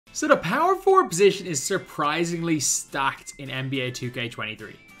So the power forward position is surprisingly stacked in NBA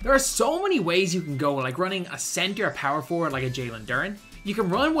 2K23. There are so many ways you can go, like running a center or power forward like a Jalen Duren. You can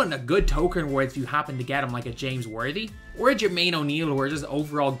run one a good token where if you happen to get him like a James Worthy or a Jermaine O'Neal who are just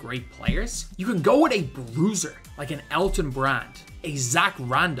overall great players. You can go with a bruiser like an Elton Brand, a Zach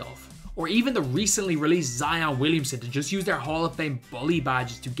Randolph, or even the recently released Zion Williamson to just use their Hall of Fame bully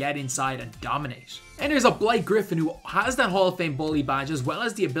badges to get inside and dominate. And there's a Blake Griffin who has that Hall of Fame bully badge as well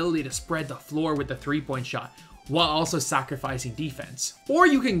as the ability to spread the floor with the 3-point shot while also sacrificing defense. Or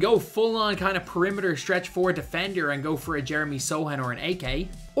you can go full on kind of perimeter stretch forward defender and go for a Jeremy Sohan or an AK.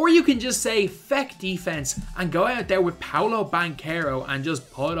 Or you can just say feck defense and go out there with Paolo Banchero and just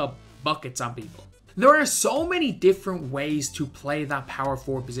put up buckets on people. There are so many different ways to play that power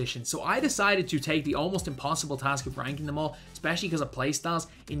forward position, so I decided to take the almost impossible task of ranking them all, especially because of playstyles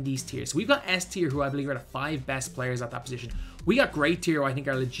in these tiers. So we've got S tier, who I believe are the 5 best players at that position. We got great tier, who I think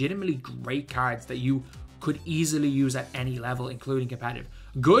are legitimately great cards that you could easily use at any level, including competitive.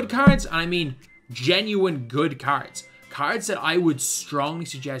 Good cards, and I mean genuine good cards. Cards that I would strongly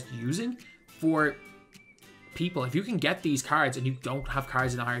suggest using for people. If you can get these cards and you don't have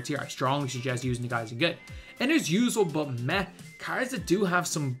cards in the higher tier, I strongly suggest using the guys in good. And there's useful but meh cards that do have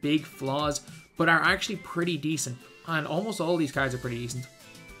some big flaws but are actually pretty decent. And almost all these cards are pretty decent.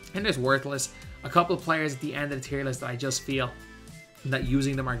 And there's worthless. A couple of players at the end of the tier list that I just feel that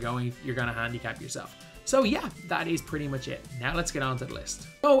using them you're going to handicap yourself. So yeah, that is pretty much it. Now let's get on to the list.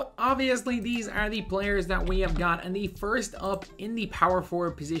 So obviously these are the players that we have got, and the first up in the power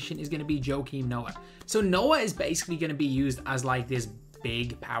forward position is going to be Joakim Noah. So Noah is basically going to be used as like this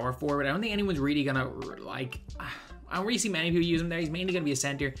big power forward. I don't think anyone's really going to like, I don't really see many people use him there. He's mainly going to be a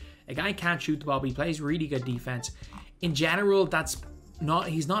center. A guy can't shoot the ball, but he plays really good defense. In general,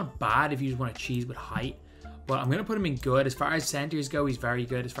 he's not bad if you just want to cheese with height. But I'm going to put him in good. As far as centers go, he's very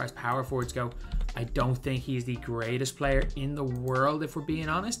good. As far as power forwards go, I don't think he's the greatest player in the world, if we're being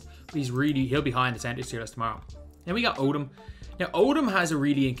honest. But he'll be high in the centers tier list tomorrow. Then we got Odom. Now, Odom has a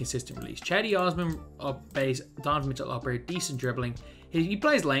really inconsistent release. Chetty Osman up base, Donovan Mitchell upper, decent dribbling. He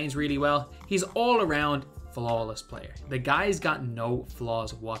plays lanes really well. He's all around flawless player. The guy's got no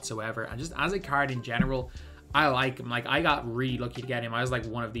flaws whatsoever. And just as a card in general, I like him. Like, I got really lucky to get him. I was like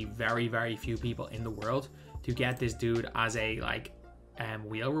one of the very, very few people in the world to get this dude as a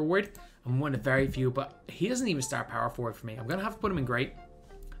wheel reward. I'm one of the very few, but he doesn't even start power forward for me. I'm gonna have to put him in great.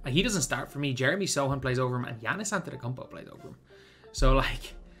 He doesn't start for me. Jeremy Sohan plays over him, and Giannis Antetokounmpo plays over him. So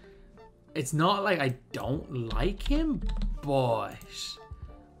like, it's not like I don't like him, but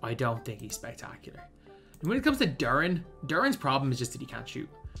I don't think he's spectacular. And when it comes to Duren's problem is just that he can't shoot.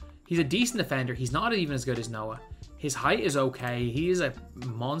 He's a decent defender. He's not even as good as Noah. His height is okay. He is a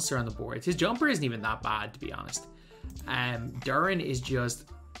monster on the boards. His jumper isn't even that bad, to be honest. Duren is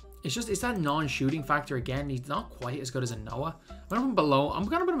it's that non-shooting factor again. He's not quite as good as a Noah. I'm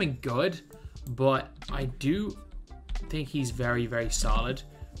gonna put him in good, but I do think he's very, very solid.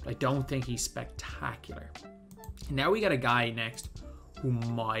 But I don't think he's spectacular. Now we got a guy next who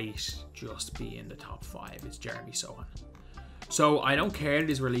might just be in the top 5. It's Jeremy Sohan. So I don't care that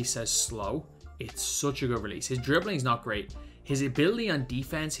his release says slow. It's such a good release. His dribbling is not great. His ability on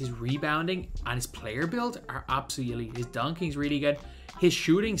defense, his rebounding, and his player build are absolutely elite. His dunking is really good. His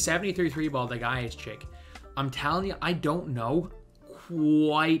shooting, 73 3-ball, the guy is chick. I'm telling you, I don't know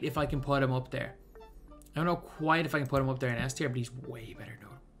quite if I can put him up there. I don't know quite if I can put him up there in S tier, but he's way better than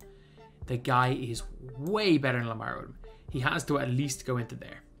Odom. The guy is way better than Lamar Odom. He has to at least go into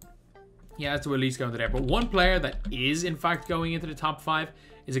there. But one player that is, in fact, going into the top 5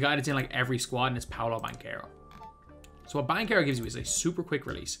 is a guy that's in like every squad, and it's Paolo Banchero. So what Banchero gives you is a super quick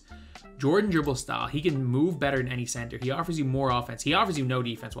release. Jordan dribble style. He can move better than any center. He offers you more offense. He offers you no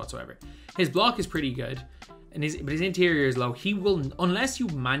defense whatsoever. His block is pretty good, but his interior is low. He will, unless you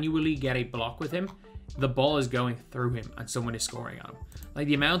manually get a block with him, the ball is going through him and someone is scoring on him. Like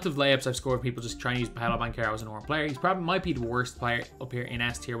the amount of layups I've scored, people just trying to use Paolo Banchero as a normal player. He probably might be the worst player up here in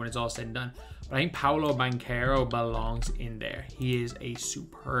S tier when it's all said and done. But I think Paolo Banchero belongs in there. He is a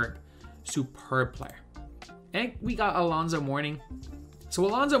superb player. And we got Alonzo Mourning. So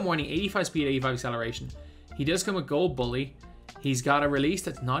Alonzo Mourning, 85 speed, 85 acceleration. He does come with gold bully. He's got a release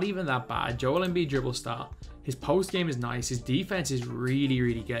that's not even that bad. Joel Embiid dribble style. His post game is nice. His defense is really,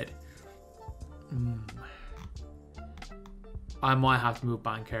 really good. I might have to move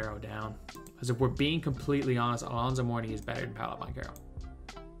Banchero down. Because if we're being completely honest, Alonzo Mourning is better than Paolo Banchero.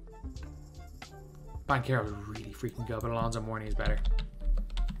 Banchero is really freaking good, but Alonzo Mourning is better.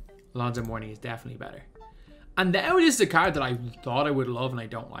 Alonzo Mourning is definitely better. And now this is a card that I thought I would love and I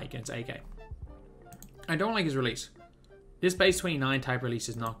don't like, and it's AK. I don't like his release. This base 29 type release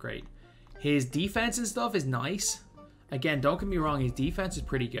is not great. His defense and stuff is nice. Again, don't get me wrong, his defense is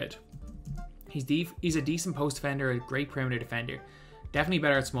pretty good. He's a decent post defender, a great perimeter defender. Definitely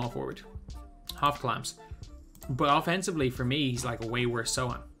better at small forward. Half clamps. But offensively, for me, he's like a way worse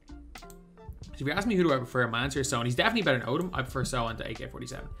Sohan. So if you ask me who do I prefer, my answer is Sohan. He's definitely better than Odom. I prefer Sohan to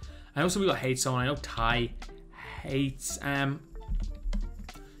AK-47. I know some people hate Sohan. I know Ty hates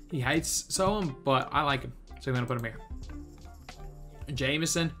he hates Sohan, but I like him. So I'm going to put him here.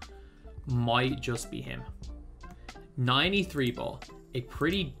 Jameson might just be him. 93 ball. A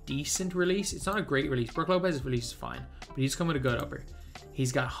pretty decent release. It's not a great release. Brook Lopez's release is fine, but he's come with a good upper.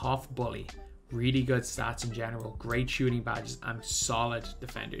 He's got half bully. Really good stats in general. Great shooting badges and solid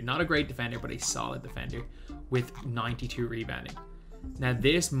defender. Not a great defender, but a solid defender with 92 rebounding. Now,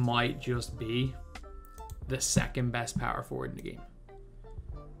 this might just be the second best power forward in the game.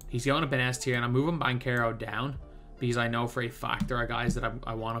 He's going up in S tier, and I'm moving Banchero down because I know for a fact there are guys that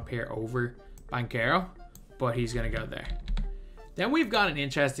I want up here over Banchero, but he's going to go there. Then we've got an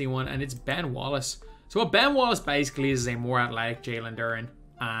interesting one, and it's Ben Wallace. So what Ben Wallace basically is a more athletic Jalen Duren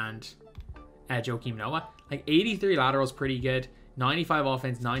and Joakim Noah. Like 83 lateral is pretty good. 95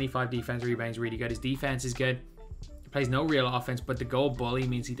 offense, 95 defense, rebounds really good. His defense is good. He plays no real offense, but the goal bully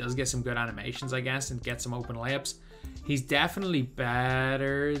means he does get some good animations, I guess, and get some open layups. He's definitely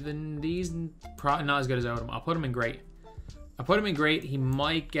better than these. Probably not as good as Odom. I'll put him in great. I'll put him in great. He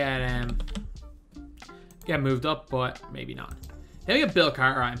might get moved up, but maybe not. Then we got Bill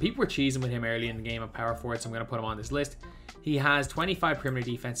Carter, and people were cheesing with him early in the game of power forward, so I'm going to put him on this list. He has 25 perimeter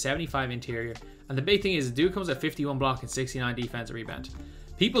defense, 75 interior, and the big thing is the dude comes at 51 block and 69 defensive rebound.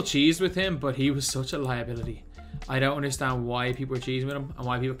 People cheesed with him, but he was such a liability. I don't understand why people were cheesing with him and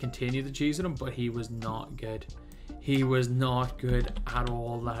why people continue to cheese with him, but he was not good. He was not good at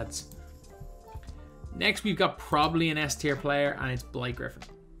all, lads. Next, we've got probably an S tier player, and it's Blake Griffin.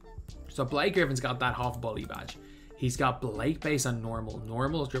 So Blake Griffin's got that half bully badge. He's got Blake based on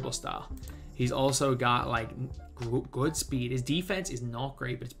normal dribble style. He's also got like good speed. His defense is not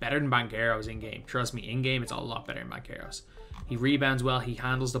great, but it's better than Banchero's in game. Trust me, in game it's a lot better than Banchero's. He rebounds well. He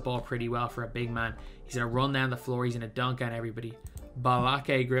handles the ball pretty well for a big man. He's gonna run down the floor. He's gonna dunk on everybody.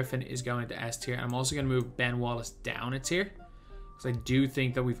 Balake Griffin is going to S tier. I'm also gonna move Ben Wallace down a tier because I do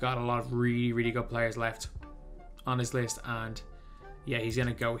think that we've got a lot of really good players left on this list, and yeah, he's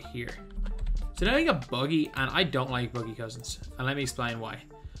gonna go here. So now we got Boogie, and I don't like Boogie Cousins, and let me explain why.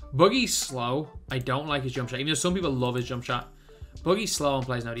 Boogie's slow. I don't like his jump shot, even though some people love his jump shot. Boogie's slow and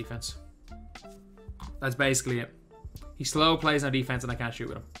plays no defense. That's basically it. He's slow, plays no defense, and I can't shoot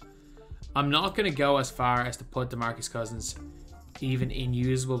with him. I'm not going to go as far as to put DeMarcus Cousins even in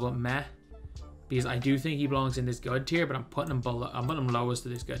usable but meh, because I do think he belongs in this good tier, but I'm putting him below. I'm putting him lowest to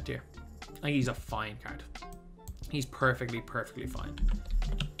this good tier. I think he's a fine card. He's perfectly fine.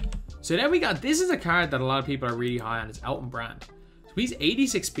 So then we got, this is a card that a lot of people are really high on. It's Elton Brand. So he's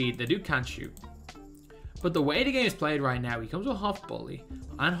 86 speed. The dude can't shoot. But the way the game is played right now, he comes with half bully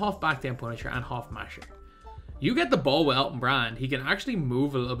and half back down punisher and half masher. You get the ball with Elton Brand, he can actually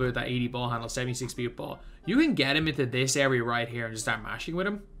move a little bit with that 80 ball handle, 76 speed ball. You can get him into this area right here and just start mashing with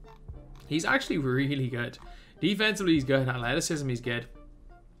him. He's actually really good. Defensively, he's good. Athleticism, he's good.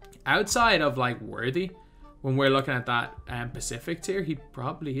 Outside of like Worthy, when we're looking at that Pacific tier, he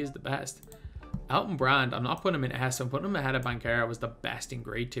probably is the best. Elton Brand, I'm not putting him in S, I'm putting him ahead of Banchero, was the best in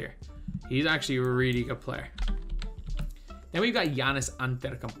grade tier. He's actually a really good player. Then we've got Giannis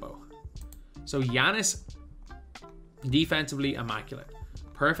Antetokounmpo. So Giannis, defensively immaculate.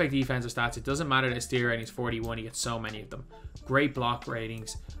 Perfect defensive stats. It doesn't matter that his steal rating is 41, he gets so many of them. Great block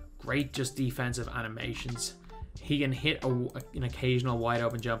ratings, great just defensive animations. He can hit an occasional wide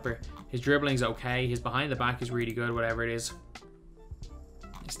open jumper. His dribbling's okay. His behind the back is really good, whatever it is.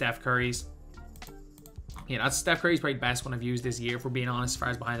 Steph Curry's. Yeah, that's Steph Curry's probably the best one I've used this year, if we're being honest, as far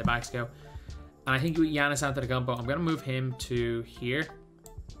as behind the backs go. And I think with Giannis Antetokounmpo, I'm going to move him to here.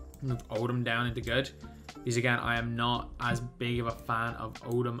 Move Odom down into good. Because again, I am not as big of a fan of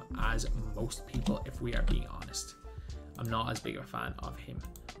Odom as most people, if we are being honest. I'm not as big of a fan of him.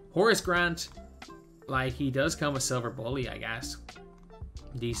 Horace Grant, like, he does come with silver bully, I guess.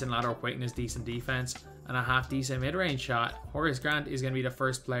 Decent lateral quickness, decent defense, and a half decent mid-range shot. Horace Grant is going to be the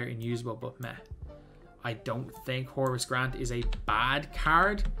first player in usable but meh. I don't think Horace Grant is a bad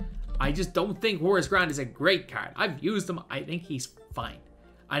card. I just don't think Horace Grant is a great card. I've used him. I think he's fine.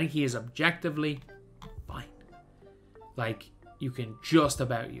 I think he is objectively fine. Like, you can just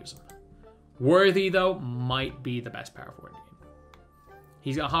about use him. Worthy, though, might be the best power forward in the game.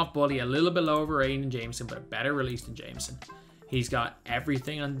 He's got half bully, a little bit lower rating than Jameson, but a better release than Jameson. He's got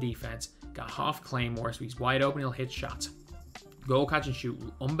everything on defense. Got half claymore, so he's wide open, he'll hit shots. Goal catch and shoot,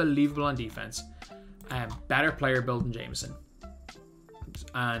 unbelievable on defense. Better player build than Jameson.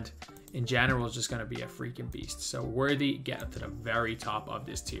 And in general, is just going to be a freaking beast. So Worthy, get up to the very top of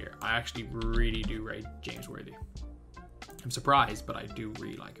this tier. I actually really do rate James Worthy. I'm surprised, but I do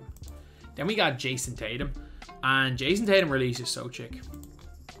really like him. Then we got Jason Tatum. And Jason Tatum release is so chick.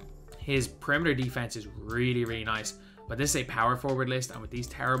 His perimeter defense is really, really nice. But this is a power forward list. And with these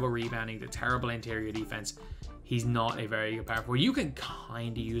terrible rebounding, the terrible interior defense, he's not a very good power forward. You can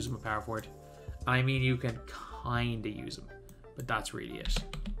kind of use him a power forward. I mean, you can kind of use him. But that's really it.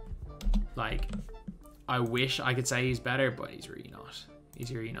 Like, I wish I could say he's better, but he's really not.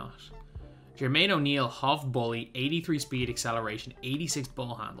 He's really not. Jermaine O'Neal, Huff Bully, 83 speed acceleration, 86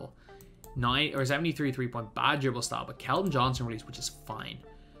 ball handle, 73 3-point, bad dribble style, but Keldon Johnson release, which is fine.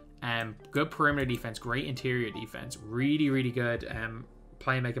 Good perimeter defense, great interior defense, really, really good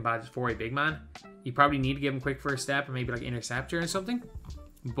playmaking badges for a big man. You probably need to give him quick first step and maybe like interceptor or something.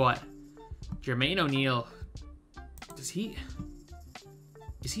 But Jermaine O'Neal, is he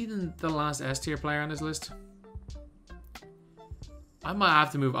the last S tier player on this list? I might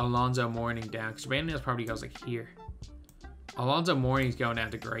have to move Alonzo Mourning down because Jermaine O'Neal probably goes like here. Alonzo Mourning's going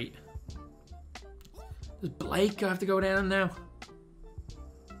down to great. Does Blake have to go down now?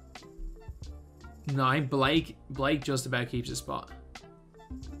 No, Blake just about keeps his spot.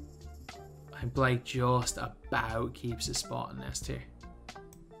 Blake just about keeps his spot in S tier.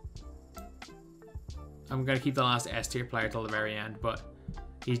 I'm going to keep the last S tier player till the very end, but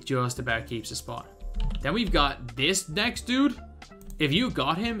he just about keeps his spot. Then we've got this next dude. If you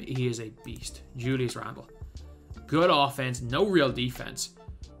got him, he is a beast. Julius Randle. Good offense, no real defense,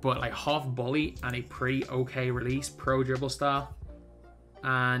 but like Huff Bully and a pretty okay release, pro dribble style.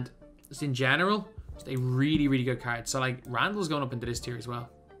 And just in general, just a really, really good card. So like Randle's going up into this tier as well.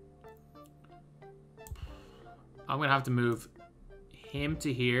 I'm going to have to move him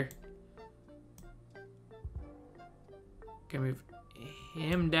to here. Can move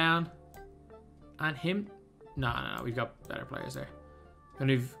him down and him. No, we've got better players there.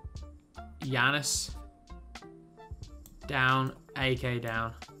 Gonna move Giannis down, AK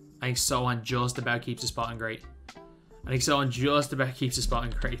down. I think Sohan just about keeps his spot in great. I think Sohan just about keeps his spot in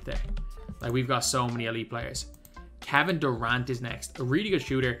great there. Like, we've got so many elite players. Kevin Durant is next. A really good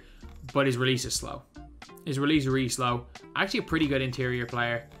shooter, but his release is slow. His release is really slow. Actually a pretty good interior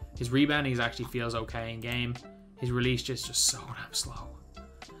player. His rebounding actually feels okay in game. His release just so damn slow.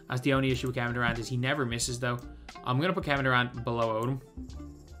 That's the only issue with Kevin Durant, is he never misses though. I'm going to put Kevin Durant below Odom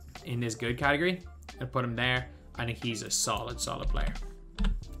in this good category. I put him there. I think he's a solid player.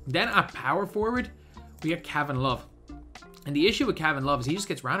 Then at power forward, we got Kevin Love. And the issue with Kevin Love is he just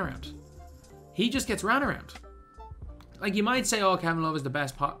gets ran around. He just gets ran around. Like, you might say, oh, Kevin Love is the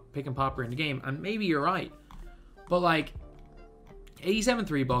best pick and popper in the game, and maybe you're right. But like, 87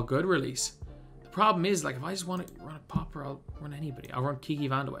 3-ball, good release. The problem is, like, if I just want to run a popper, I'll run anybody. I'll run Kiki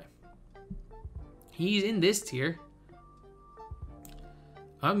Vandeweghe. He's in this tier.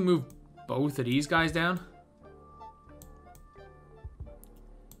 I'm gonna move both of these guys down.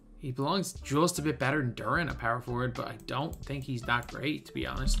 He belongs just a bit better than Duran at power forward, but I don't think he's that great, to be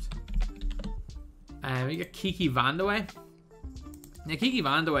honest. We got Kiki Vandeweghe. Now, Kiki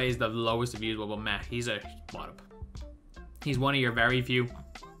Vandeweghe is the lowest abusable, but meh, he's a spot up. He's one of your very few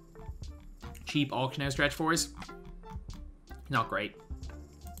cheap auction house stretch fours. Not great.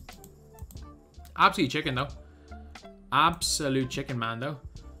 Absolute chicken, though. Absolute chicken, man, though.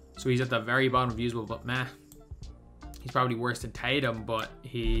 So he's at the very bottom of usable, but meh. He's probably worse than Tatum, but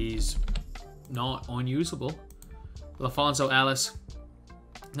he's not unusable. LaFonso Ellis.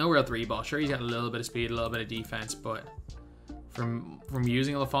 No real 3-ball. Sure, he's got a little bit of speed, a little bit of defense, but from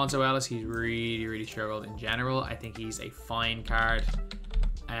using LaFonso Ellis, he's really struggled in general. I think he's a fine card.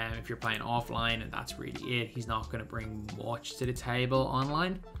 If you're playing offline, and that's really it. He's not going to bring much to the table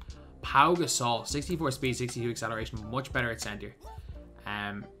online. Pau Gasol, 64 speed, 62 acceleration, much better at center.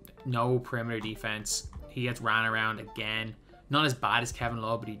 No perimeter defense. He gets ran around again. Not as bad as Kevin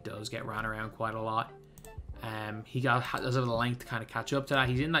Love, but he does get ran around quite a lot. He does have the length to kind of catch up to that.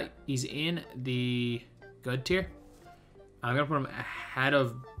 He's in the good tier. I'm gonna put him ahead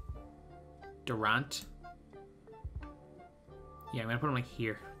of Durant. Yeah, I'm gonna put him like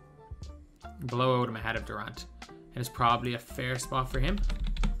here, below Odom, ahead of Durant, and it's probably a fair spot for him.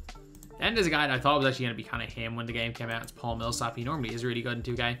 Then there's a guy that I thought was actually gonna be kind of him when the game came out. It's Paul Millsap. He normally is really good in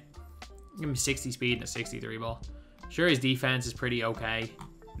 2K. Give him 60 speed and a 63 ball. Sure, his defense is pretty okay,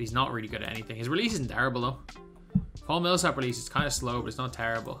 but he's not really good at anything. His release isn't terrible though. Paul Millsap release is kind of slow, but it's not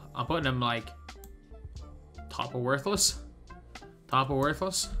terrible. I'm putting him like top of worthless. Top of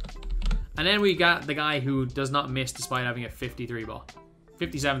worthless. And then we got the guy who does not miss despite having a 53 ball.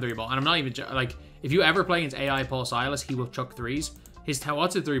 57 3 ball. And I'm not even, like, if you ever play against AI Paul Silas, he will chuck threes.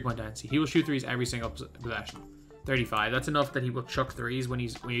 What's his 3-point tendency? He will shoot threes every single possession. 35. That's enough that he will chuck threes when he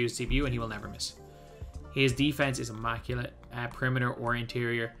uses CPU, and he will never miss. His defense is immaculate, perimeter or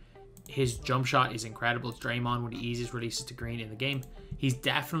interior. His jump shot is incredible. It's Draymond, one of the easiest releases to Green in the game. He's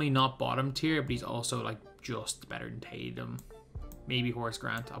definitely not bottom tier, but he's also like just better than Tatum. Maybe Horace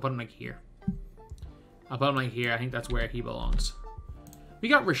Grant. I'll put him like here. I think that's where he belongs. We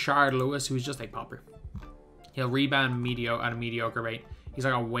got Rashard Lewis, who's just a popper. He'll rebound at a mediocre rate. He's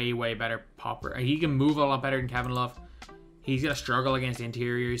like a way, way better popper. He can move a lot better than Kevin Love. He's going to struggle against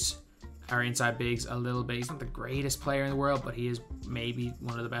interiors or inside bigs a little bit. He's not the greatest player in the world, but he is maybe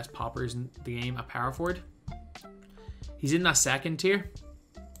one of the best poppers in the game at power forward. He's in that second tier,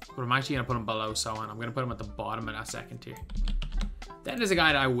 but I'm actually going to put him below Sohan. I'm going to put him at the bottom of that second tier. Then there's a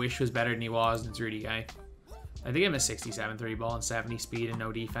guy that I wish was better than he was, and it's Rudy Gay. I think I'm a 67 3-ball and 70 speed and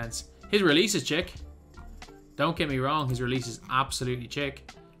no defense. His release is chick. Don't get me wrong, his release is absolutely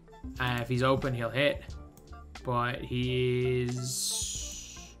chick. If he's open, he'll hit. But he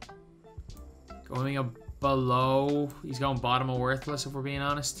is going up below. He's going bottom of worthless, if we're being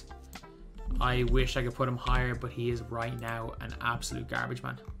honest. I wish I could put him higher, but he is right now an absolute garbage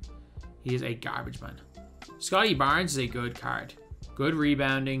man. He is a garbage man. Scotty Barnes is a good card. Good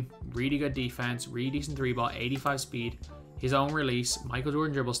rebounding, really good defense, really decent 3-ball, 85 speed, his own release, Michael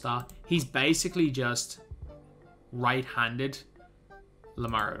Jordan dribble style. He's basically just right-handed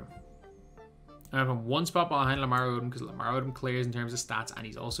Lamar Odom. I'm from one spot behind Lamar Odom because Lamar Odom clears in terms of stats, and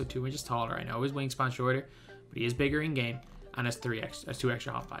he's also 2 inches taller. I know his wingspan's shorter, but he is bigger in game and has 2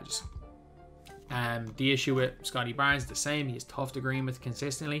 extra hot badges. The issue with Scotty Barnes is the same. He is tough to green with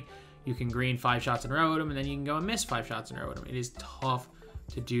consistently. You can green 5 shots in a row with him, and then you can go and miss 5 shots in a row with him. It is tough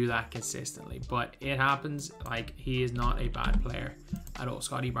to do that consistently, but it happens. Like, he is not a bad player at all.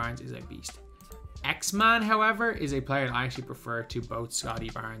 Scotty Barnes is a beast. X-Man, however, is a player that I actually prefer to both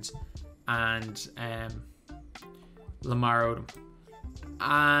Scotty Barnes and Lamar Odom.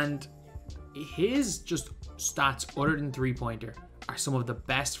 And his just stats, other than 3-pointer, are some of the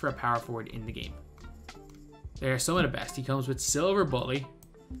best for a power forward in the game. They are some of the best. He comes with Silver Bully,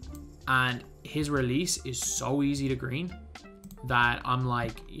 and his release is so easy to green that I'm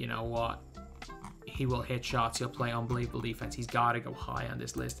like, you know what? He will hit shots. He'll play unbelievable defense. He's got to go high on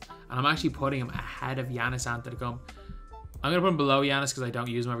this list. And I'm actually putting him ahead of Giannis Antetokounmpo. I'm going to put him below Giannis because I don't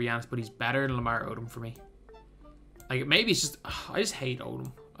use him over Giannis, but he's better than Lamar Odom for me. Like, maybe it's just, I just hate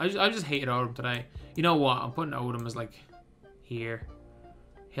Odom. I just hated Odom today. You know what? I'm putting Odom as like here.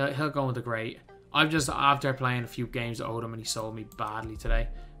 He'll go into great. I've just, after playing a few games of Odom, and he sold me badly today.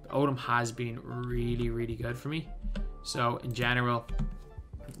 But Odom has been really, really good for me. So in general,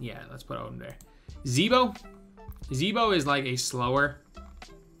 yeah, let's put Odom there. Zebo is like a slower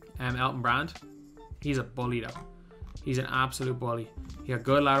Elton Brand. He's a bully though. He's an absolute bully. He got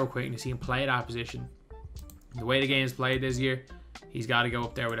good lateral quickness. He can play that position. The way the game is played this year, he's got to go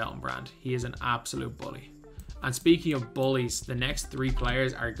up there with Elton Brand. He is an absolute bully. And speaking of bullies, the next 3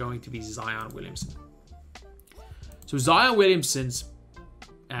 players are going to be Zion Williamson. So Zion Williamson's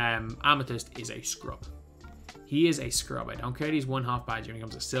Amethyst is a scrub. He is a scrub. I don't care that he's 1 half badge when he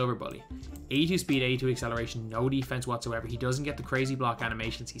comes to Silver Bully. 82 speed, 82 acceleration, no defense whatsoever. He doesn't get the crazy block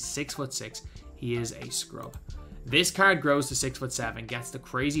animations. He's 6'6". He is a scrub. This card grows to 6'7", gets the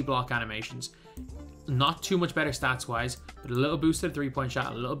crazy block animations. Not too much better stats wise, but a little boost to the 3-point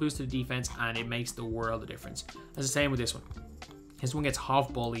shot, a little boost to the defense, and it makes the world of difference. As the same with this one. This one gets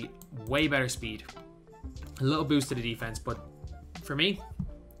half bully, way better speed, a little boost to the defense, but for me,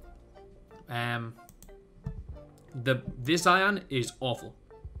 this Zion is awful.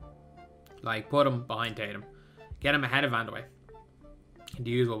 Like, put him behind Tatum, get him ahead of Vandaway. Can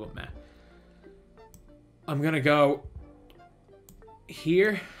do usual with meh. I'm gonna go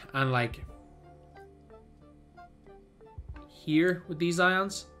here and like here with these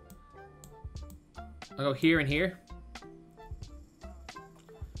Zions. I'll go here and here.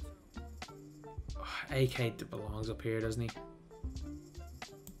 AK belongs up here, doesn't he?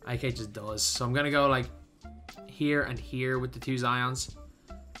 AK just does. So I'm gonna go like here and here with the 2 Zions.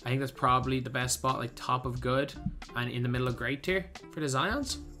 I think that's probably the best spot, like top of good and in the middle of great tier for the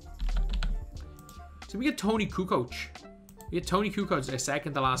Zions. So we get Tony Kukoc. We get Tony Kukoc, the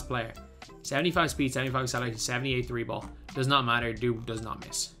second to last player. 75 speed, 75 acceleration, 78 3-ball. Does not matter. Dude does not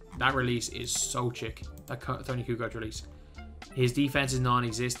miss. That release is so chick. That Tony Kukoc release. His defense is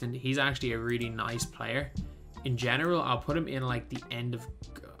non-existent. He's actually a really nice player. In general, I'll put him in like the end of...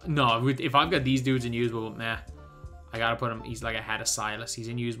 No, if I've got these dudes in usable, nah. I gotta put him, he's like ahead of Silas. He's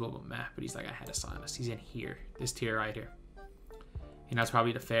unusable but meh, but he's like ahead of Silas. He's in here, this tier right here. And that's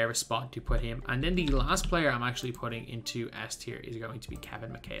probably the fairest spot to put him. And then the last player I'm actually putting into S tier is going to be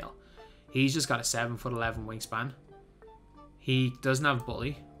Kevin McHale. He's just got a 7'11" wingspan. He doesn't have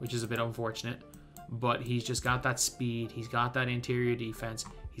bully, which is a bit unfortunate, but he's just got that speed. He's got that interior defense.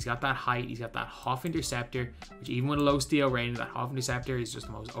 He's got that height. He's got that half interceptor, which even with a low steal rating, that half interceptor is just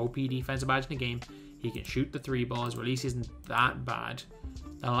the most OP defensive badge in the game. He can shoot the 3 balls. Release isn't that bad.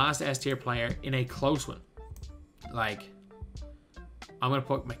 The last S tier player in a close one, like, I'm going to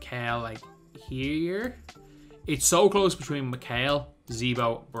put McHale like here. It's so close between McHale,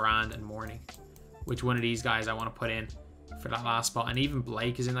 Zebo, Brand, and Mourning. Which one of these guys I want to put in for that last spot. And even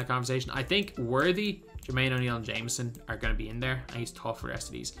Blake is in that conversation. I think Worthy, Jermaine O'Neal, and Jameson are going to be in there. And he's tough for the rest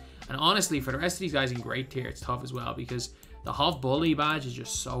of these. And honestly, for the rest of these guys in great tier, it's tough as well. Because the half bully badge is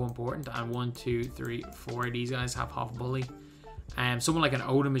just so important. And 1, 2, 3, 4 of these guys have half bully. Someone like an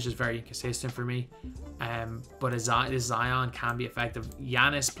Odom is just very inconsistent for me. But this Zion can be effective.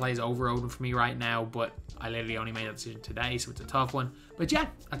 Giannis plays over Odom for me right now, but I literally only made that decision today, so it's a tough one. But yeah,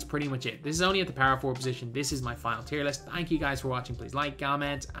 that's pretty much it. This is only at the power forward position. This is my final tier list. Thank you guys for watching. Please like,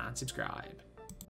 comment, and subscribe.